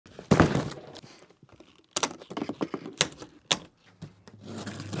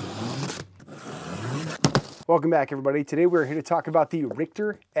Welcome back, everybody. Today we're here to talk about the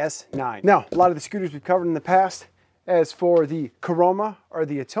Rictor S9. Now, a lot of the scooters we've covered in the past, as for the Kuroma or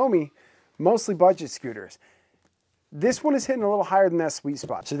the Atomi, mostly budget scooters. This one is hitting a little higher than that sweet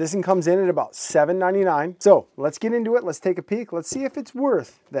spot. So this one comes in at about $7.99. So let's get into it. Let's take a peek. Let's see if it's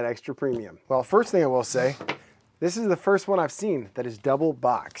worth that extra premium. Well, first thing I will say, this is the first one I've seen that is double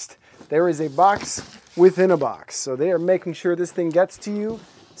boxed. There is a box within a box. So they are making sure this thing gets to you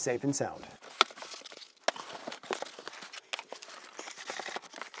safe and sound.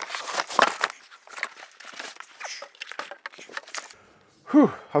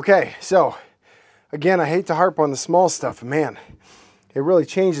 Whew, okay, so again, I hate to harp on the small stuff, but man, it really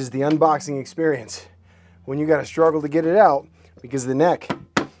changes the unboxing experience when you gotta struggle to get it out because the neck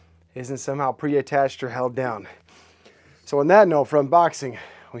isn't somehow pre-attached or held down. So on that note, for unboxing,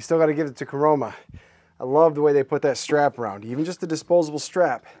 we still gotta give it to Kuroma. I love the way they put that strap around, even just a disposable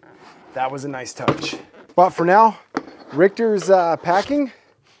strap. That was a nice touch. But for now, Rictor's packing,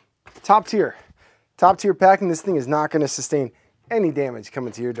 top tier. Top tier packing. This thing is not gonna sustain any damage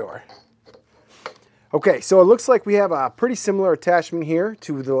coming to your door. Okay, so it looks like we have a pretty similar attachment here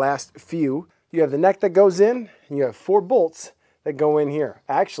to the last few. You have the neck that goes in, and you have 4 bolts that go in here.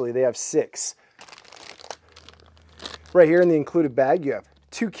 Actually, they have 6. Right here in the included bag, you have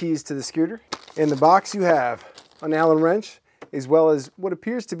 2 keys to the scooter. In the box, you have an Allen wrench, as well as what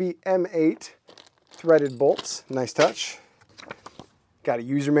appears to be M8 threaded bolts. Nice touch. Got a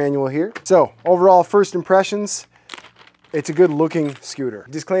user manual here. So, overall, first impressions, it's a good looking scooter.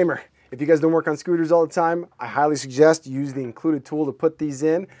 Disclaimer, if you guys don't work on scooters all the time, I highly suggest you use the included tool to put these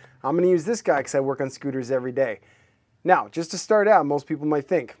in. I'm gonna use this guy because I work on scooters every day. Now, just to start out, most people might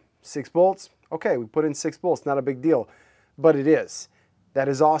think, 6 bolts? Okay, we put in 6 bolts, not a big deal. But it is. That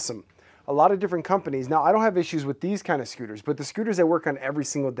is awesome. A lot of different companies, now I don't have issues with these kind of scooters, but the scooters I work on every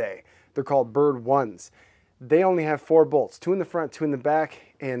single day, they're called Bird Ones. They only have 4 bolts, 2 in the front, 2 in the back,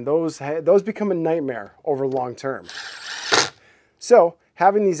 and those become a nightmare over long term. So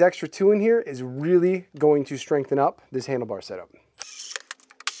having these extra 2 in here is really going to strengthen up this handlebar setup.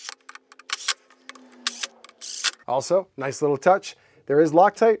 Also, nice little touch. There is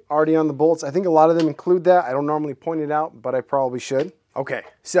Loctite already on the bolts. I think a lot of them include that. I don't normally point it out, but I probably should. Okay,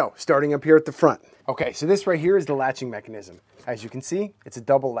 so starting up here at the front. Okay, so this right here is the latching mechanism. As you can see, it's a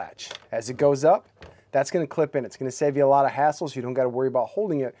double latch. As it goes up, that's gonna clip in. It's gonna save you a lot of hassle, so you don't gotta worry about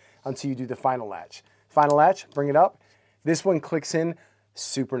holding it until you do the final latch. Final latch, bring it up. This one clicks in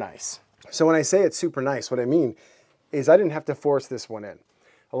super nice. So when I say it's super nice, what I mean is I didn't have to force this one in.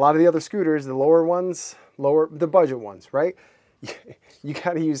 A lot of the other scooters, the lower ones, the budget ones, right? You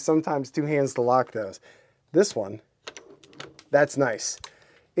gotta use sometimes 2 hands to lock those. This one, that's nice.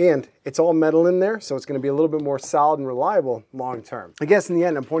 And it's all metal in there, so it's gonna be a little bit more solid and reliable long term. I guess in the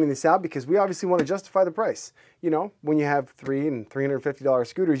end, I'm pointing this out because we obviously wanna justify the price. You know, when you have $300 and $350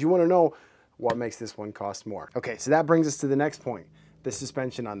 scooters, you wanna know what makes this one cost more. Okay, so that brings us to the next point, the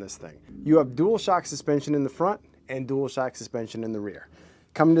suspension on this thing. You have dual shock suspension in the front and dual shock suspension in the rear.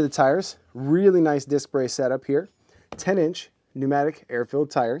 Coming to the tires, really nice disc brake setup here. 10-inch pneumatic air-filled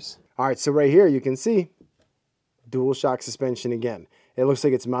tires. All right, so right here you can see dual shock suspension again. It looks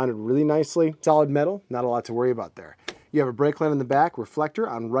like it's mounted really nicely. Solid metal, not a lot to worry about there. You have a brake light on the back, reflector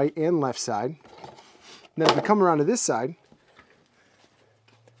on right and left side. And then if we come around to this side,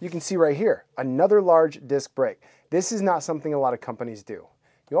 you can see right here, another large disc brake. This is not something a lot of companies do.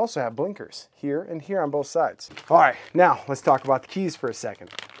 You also have blinkers here and here on both sides. All right, now let's talk about the keys for a second.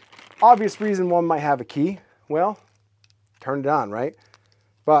 Obvious reason one might have a key, well, turn it on, right?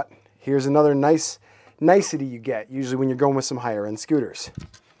 But here's another nicety you get usually when you're going with some higher end scooters.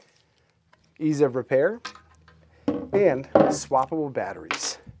 Ease of repair and swappable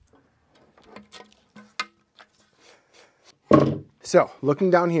batteries. So, looking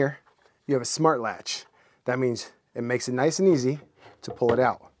down here, you have a smart latch. That means it makes it nice and easy to pull it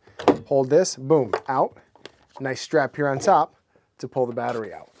out. Hold this, boom, out. Nice strap here on top to pull the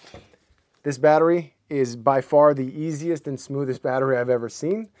battery out. This battery is by far the easiest and smoothest battery I've ever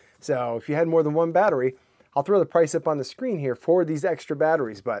seen. So if you had more than one battery, I'll throw the price up on the screen here for these extra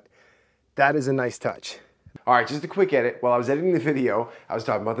batteries, but that is a nice touch. All right, just a quick edit. While I was editing the video, I was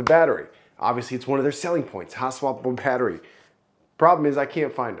talking about the battery. Obviously, it's one of their selling points, hot swappable battery. Problem is I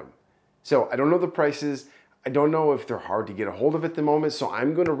can't find them. So I don't know the prices. I don't know if they're hard to get a hold of at the moment, so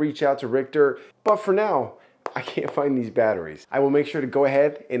I'm gonna reach out to Rictor. But for now, I can't find these batteries. I will make sure to go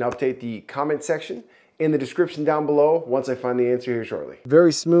ahead and update the comment section in the description down below once I find the answer here shortly.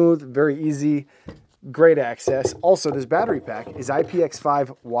 Very smooth, very easy, great access. Also, this battery pack is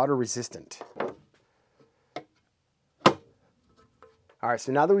IPX5 water resistant. All right,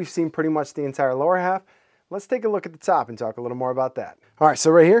 so now that we've seen pretty much the entire lower half, let's take a look at the top and talk a little more about that. All right, so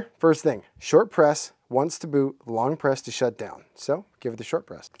right here, first thing, short press once to boot, long press to shut down. So give it the short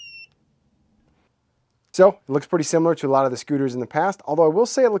press. So it looks pretty similar to a lot of the scooters in the past, although I will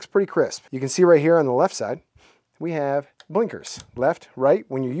say it looks pretty crisp. You can see right here on the left side, we have blinkers, left, right.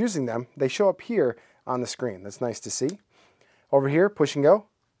 When you're using them, they show up here on the screen. That's nice to see. Over here, push and go.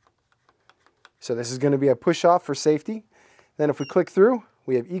 So this is going to be a push off for safety. Then if we click through,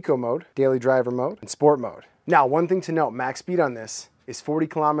 we have eco mode, daily driver mode, and sport mode. Now, one thing to note, max speed on this is 40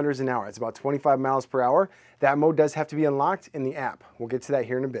 kilometers an hour. It's about 25 miles per hour. That mode does have to be unlocked in the app. We'll get to that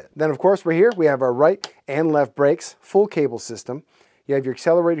here in a bit. Then of course, right here, we have our right and left brakes, full cable system. You have your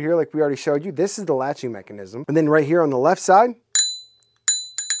accelerator here like we already showed you. This is the latching mechanism. And then right here on the left side,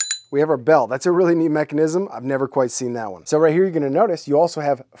 we have our bell. That's a really neat mechanism. I've never quite seen that one. So right here, you're gonna notice you also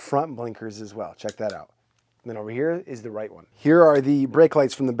have front blinkers as well. Check that out. And then over here is the right one. Here are the brake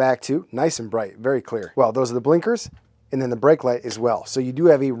lights from the back too. Nice and bright, very clear. Well, those are the blinkers and then the brake light as well. So you do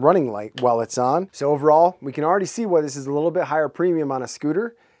have a running light while it's on. So overall, we can already see why this is a little bit higher premium on a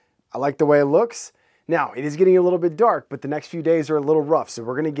scooter. I like the way it looks. Now, it is getting a little bit dark, but the next few days are a little rough. So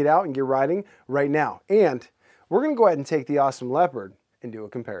we're gonna get out and get riding right now. And we're gonna go ahead and take the awesome Leopard and do a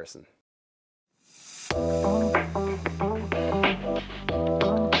comparison.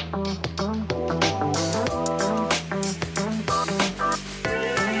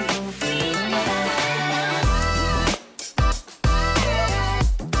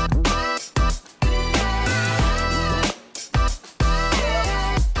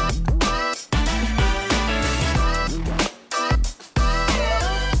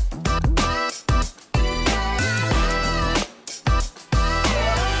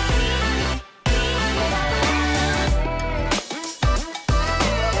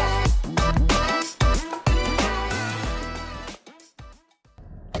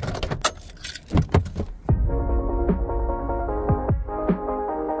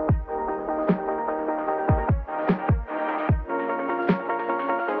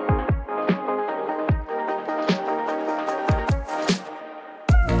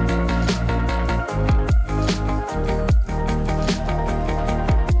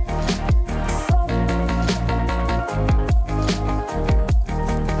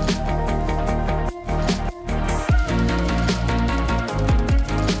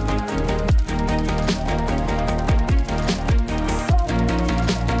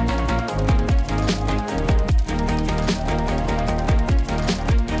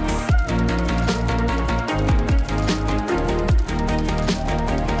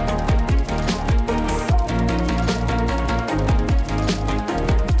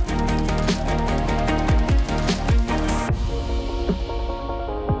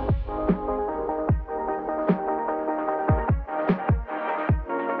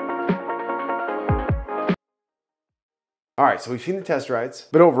 All right, so we've seen the test rides,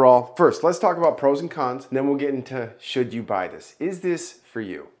 but overall, first, let's talk about pros and cons, and then we'll get into should you buy this. Is this for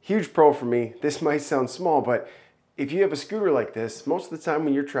you? Huge pro for me. This might sound small, but if you have a scooter like this, most of the time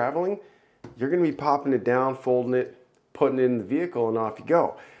when you're traveling, you're gonna be popping it down, folding it, putting it in the vehicle, and off you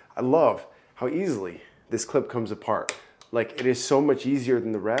go. I love how easily this clip comes apart. Like, it is so much easier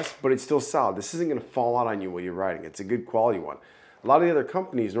than the rest, but it's still solid. This isn't gonna fall out on you while you're riding. It's a good quality one. A lot of the other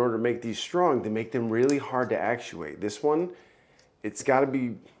companies, in order to make these strong, they make them really hard to actuate. This one, it's gotta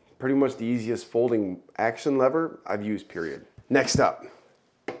be pretty much the easiest folding action lever I've used, period. Next up,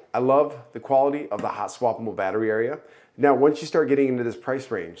 I love the quality of the hot swappable battery area. Now, once you start getting into this price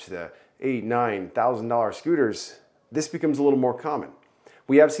range, the $8,000, $9,000 scooters, this becomes a little more common.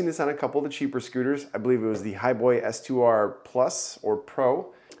 We have seen this on a couple of the cheaper scooters. I believe it was the Highboy S2R Plus or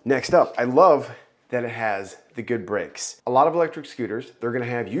Pro. Next up, I love that it has the good brakes. A lot of electric scooters, they're gonna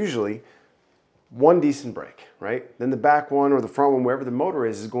have usually one decent brake, right? Then the back one or the front one, wherever the motor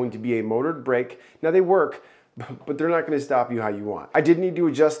is going to be a motored brake. Now they work, but they're not gonna stop you how you want. I did need to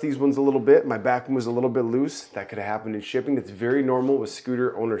adjust these ones a little bit. My back one was a little bit loose. That could have happened in shipping. That's very normal with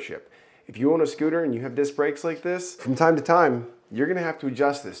scooter ownership. If you own a scooter and you have disc brakes like this, from time to time, you're gonna have to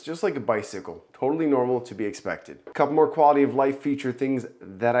adjust this, just like a bicycle. Totally normal, to be expected. A couple more quality of life feature things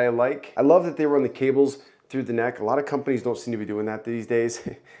that I like. I love that they run the cables through the neck. A lot of companies don't seem to be doing that these days.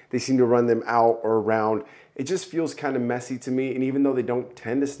 They seem to run them out or around. It just feels kind of messy to me, and even though they don't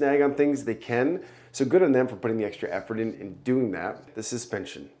tend to snag on things, they can. So good on them for putting the extra effort in doing that. The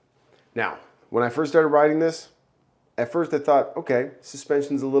suspension. Now, when I first started riding this, at first I thought, okay,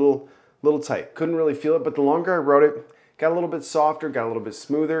 suspension's a little tight. Couldn't really feel it, but the longer I rode it, got a little bit softer, got a little bit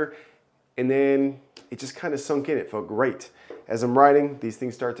smoother. and then it just kind of sunk in. It felt great. As I'm riding, these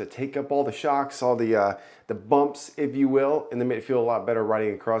things start to take up all the shocks, all the bumps, if you will, and they make it feel a lot better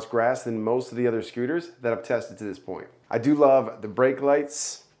riding across grass than most of the other scooters that I've tested to this point. I do love the brake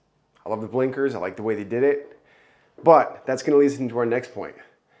lights. I love the blinkers. I like the way they did it. But that's going to lead us into our next point.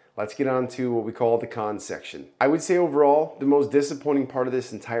 Let's get on to what we call the cons section. I would say overall, the most disappointing part of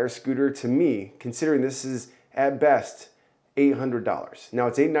this entire scooter to me, considering this is at best $800. Now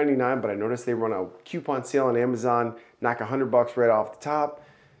it's $899, but I noticed they run a coupon sale on Amazon, knock $100 right off the top.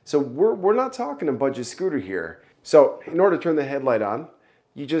 So we're not talking a budget scooter here. So in order to turn the headlight on,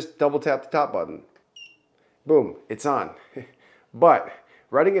 you just double tap the top button. Boom, it's on. But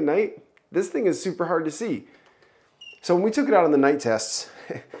riding at night, this thing is super hard to see. So when we took it out on the night tests,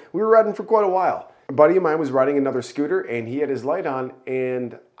 we were riding for quite a while. A buddy of mine was riding another scooter and he had his light on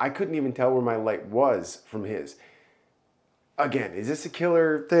and I couldn't even tell where my light was from his. Again, is this a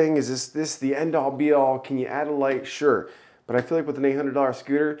killer thing? Is this the end all be all? Can you add a light? Sure. But I feel like with an $800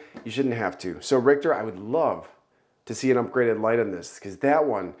 scooter, you shouldn't have to. So Rictor, I would love to see an upgraded light on this because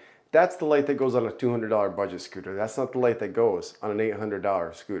that's the light that goes on a $200 budget scooter. That's not the light that goes on an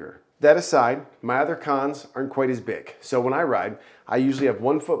 $800 scooter. That aside, my other cons aren't quite as big. So when I ride, I usually have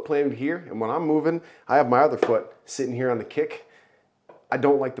one foot planted here, and when I'm moving, I have my other foot sitting here on the kick. I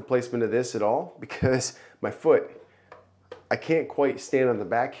don't like the placement of this at all because my foot, I can't quite stand on the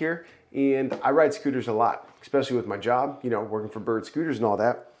back here, and I ride scooters a lot, especially with my job, you know, working for Bird Scooters and all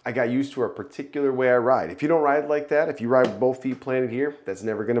that. I got used to a particular way I ride. If you don't ride like that, if you ride with both feet planted here, that's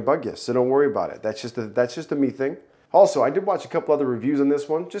never gonna bug you, so don't worry about it. That's just a me thing. Also, I did watch a couple other reviews on this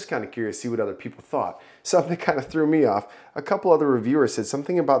one, just kind of curious to see what other people thought. Something kind of threw me off. A couple other reviewers said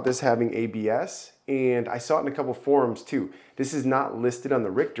something about this having ABS, and I saw it in a couple forums too. This is not listed on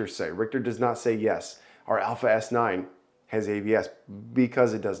the Rictor site. Rictor does not say yes. Our Alpha S9 has ABS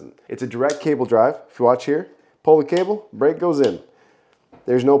because it doesn't. It's a direct cable drive. If you watch here, pull the cable, brake goes in.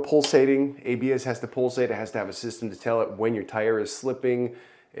 There's no pulsating. ABS has to pulsate. It has to have a system to tell it when your tire is slipping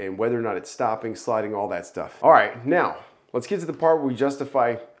and whether or not it's stopping, sliding, all that stuff. All right, now let's get to the part where we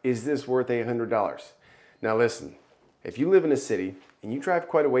justify, is this worth $800? Now listen, if you live in a city and you drive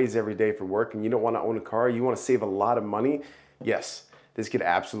quite a ways every day for work and you don't want to own a car, you want to save a lot of money, yes, this could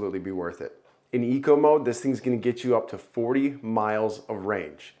absolutely be worth it. In eco mode, this thing's gonna get you up to 40 miles of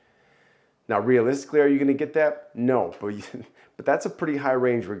range. Now realistically, are you gonna get that? No, but that's a pretty high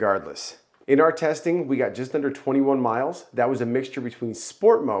range regardless. In our testing, we got just under 21 miles. That was a mixture between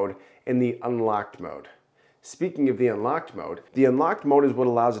sport mode and the unlocked mode. Speaking of the unlocked mode is what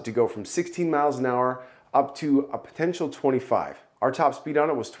allows it to go from 16 miles an hour up to a potential 25. Our top speed on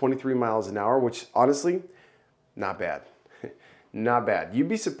it was 23 miles an hour, which honestly, not bad. Not bad. You'd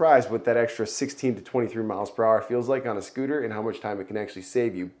be surprised what that extra 16 to 23 miles per hour feels like on a scooter and how much time it can actually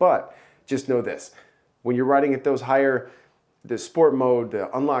save you. But just know this, when you're riding at those higher, the sport mode,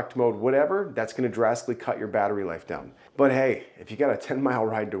 the unlocked mode, whatever, that's gonna drastically cut your battery life down. But hey, if you got a 10-mile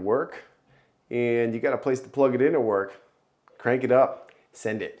ride to work and you got a place to plug it in at work, crank it up,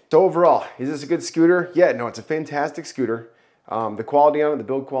 send it. So overall, is this a good scooter? Yeah, no, it's a fantastic scooter. The quality on it, the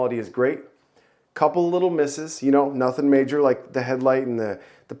build quality is great. Couple little misses, you know, nothing major like the headlight and the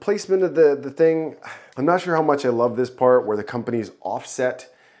placement of the thing. I'm not sure how much I love this part where the company's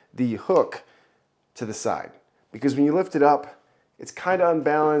offset the hook to the side. Because when you lift it up, it's kind of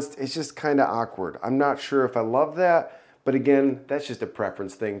unbalanced. It's just kind of awkward. I'm not sure if I love that, but again, that's just a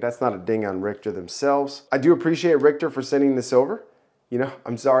preference thing. That's not a ding on Rictor themselves. I do appreciate Rictor for sending this over. You know,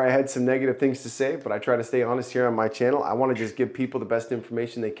 I'm sorry I had some negative things to say, but I try to stay honest here on my channel. I want to just give people the best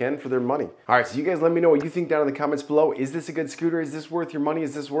information they can for their money. All right, so you guys let me know what you think down in the comments below. Is this a good scooter? Is this worth your money?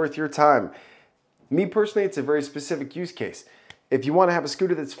 Is this worth your time? Me personally, it's a very specific use case. If you want to have a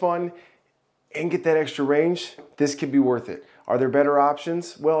scooter that's fun and get that extra range, this could be worth it. Are there better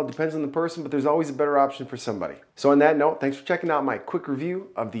options? Well, it depends on the person, but there's always a better option for somebody. So on that note, thanks for checking out my quick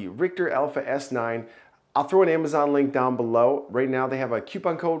review of the Rictor Alpha S9. I'll throw an Amazon link down below. Right now they have a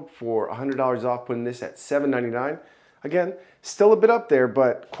coupon code for $100 off, putting this at $7.99. Again, still a bit up there,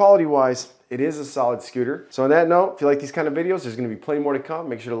 but quality-wise, it is a solid scooter. So on that note, if you like these kind of videos, there's gonna be plenty more to come.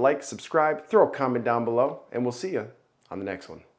 Make sure to like, subscribe, throw a comment down below, and we'll see you on the next one.